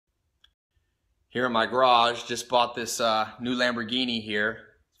here in my garage. Just bought this new Lamborghini here.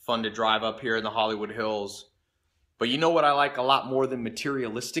 Fun to drive up here in the Hollywood Hills. But you know what I like a lot more than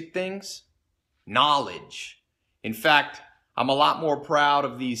materialistic things? Knowledge. In fact, I'm a lot more proud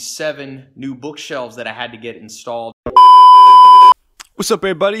of these 7 new bookshelves that I had to get installed. What's up,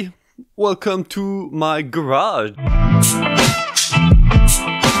 everybody? Welcome to my garage.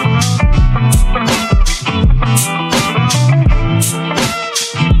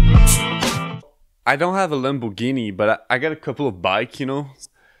 I don't have a Lamborghini, but I got a couple of bikes, you know.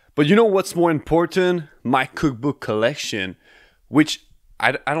 But you know what's more important? My cookbook collection, which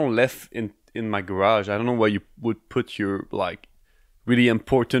I don't left in my garage. I don't know why you would put your like really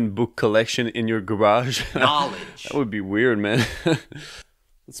important book collection in your garage. Knowledge. That would be weird, man.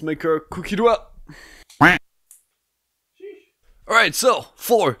 Let's make our cookie dough. Alright, so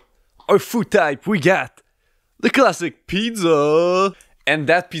for our food type, we got the classic pizza. And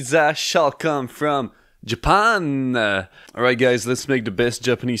that pizza shall come from Japan. Alright guys, let's make the best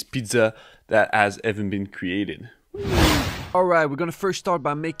Japanese pizza that has ever been created. Alright, we're gonna first start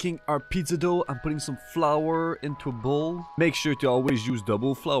by making our pizza dough. I'm putting some flour into a bowl. Make sure to always use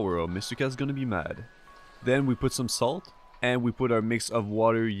double flour or Mr. Cat's gonna be mad. Then we put some salt. And we put our mix of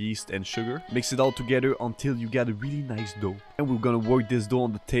water, yeast, and sugar. Mix it all together until you get a really nice dough. And we're gonna work this dough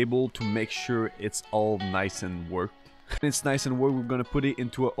on the table to make sure it's all nice and worked. When it's nice and worked, we're gonna put it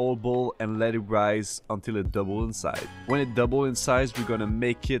into an old bowl and let it rise until it doubles in size. When it doubles in size, we're gonna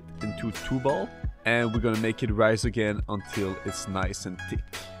make it into 2 balls. And we're gonna make it rise again until it's nice and thick.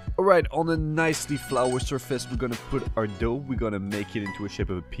 Alright, on a nicely floured surface, we're gonna put our dough. We're gonna make it into a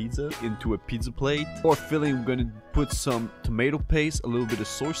shape of a pizza, into a pizza plate. For filling, we're gonna put some tomato paste, a little bit of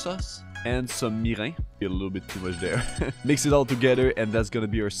soy sauce, and some mirin. A little bit too much there. Mix it all together, and that's gonna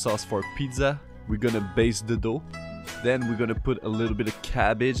be our sauce for our pizza. We're gonna baste the dough. Then we're gonna put a little bit of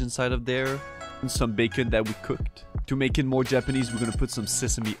cabbage inside of there, and some bacon that we cooked. To make it more Japanese, we're gonna put some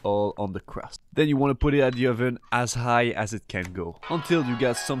sesame oil on the crust. Then you wanna put it at the oven as high as it can go, until you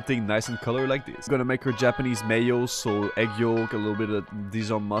get something nice and color like this. We're gonna make our Japanese mayo, so egg yolk, a little bit of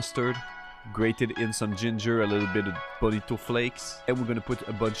Dijon mustard, grated in some ginger, a little bit of bonito flakes. And we're gonna put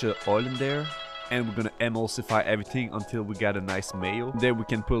a bunch of oil in there. And we're gonna emulsify everything until we got a nice mayo. Then we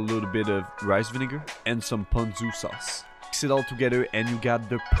can put a little bit of rice vinegar and some ponzu sauce. Mix it all together and you got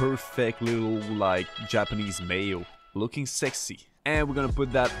the perfect little like Japanese mayo. Looking sexy. And we're gonna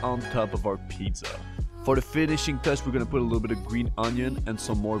put that on top of our pizza. For the finishing touch, we're gonna put a little bit of green onion and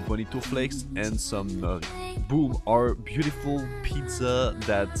some more bonito flakes and some nori. Boom, our beautiful pizza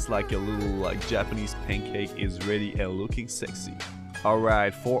that's like a little like Japanese pancake is ready and looking sexy.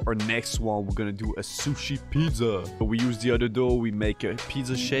 Alright, for our next one, we're gonna do a sushi pizza. So we use the other dough, we make a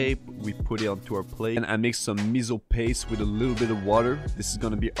pizza shape, we put it onto our plate, and I mix some miso paste with a little bit of water. This is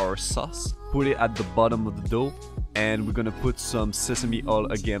gonna be our sauce. Put it at the bottom of the dough, and we're gonna put some sesame oil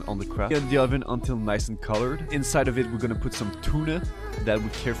again on the crust. In the oven until nice and colored. Inside of it, we're gonna put some tuna that we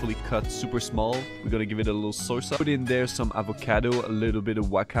carefully cut super small. We're gonna give it a little soy sauce. Put in there some avocado, a little bit of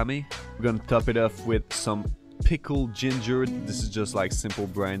wakame. We're gonna top it off with some pickled ginger. This is just like simple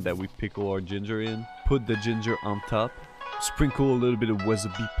brine that we pickle our ginger in. Put the ginger on top. Sprinkle a little bit of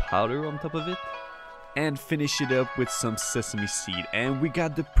wasabi powder on top of it. And finish it up with some sesame seed. And we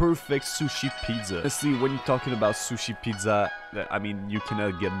got the perfect sushi pizza. Honestly, when you're talking about sushi pizza, I mean, you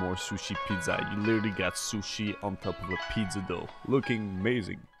cannot get more sushi pizza. You literally got sushi on top of a pizza dough. Looking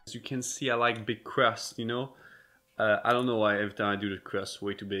amazing. As you can see, I like big crust, you know? I don't know why every time I do the crust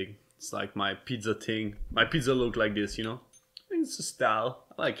way too big. It's like my pizza thing. My pizza look like this, you know? I think it's a style.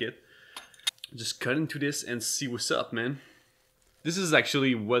 I like it. Just cut into this and see what's up, man. This is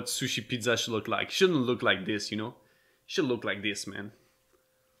actually what sushi pizza should look like. It shouldn't look like this, you know? It should look like this, man.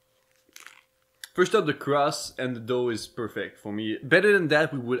 First up, the crust and the dough is perfect for me. Better than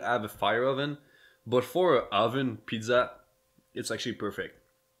that, we would have a fire oven. But for an oven pizza, it's actually perfect.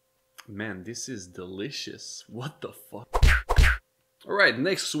 Man, this is delicious. What the fuck? Alright,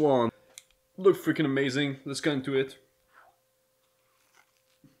 next one. Look freaking amazing. Let's get into it.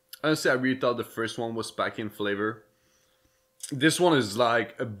 Honestly, I really thought the first one was packing flavor. This one is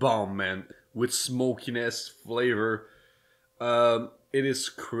like a bomb, man. With smokiness, flavor. It is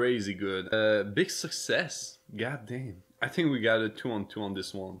crazy good. Big success. God damn. I think we got a 2 on 2 on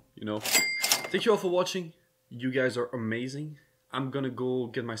this one, you know. Thank you all for watching. You guys are amazing. I'm gonna go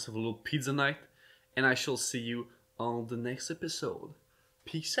get myself a little pizza night. And I shall see you on the next episode.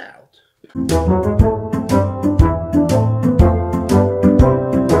 Peace out.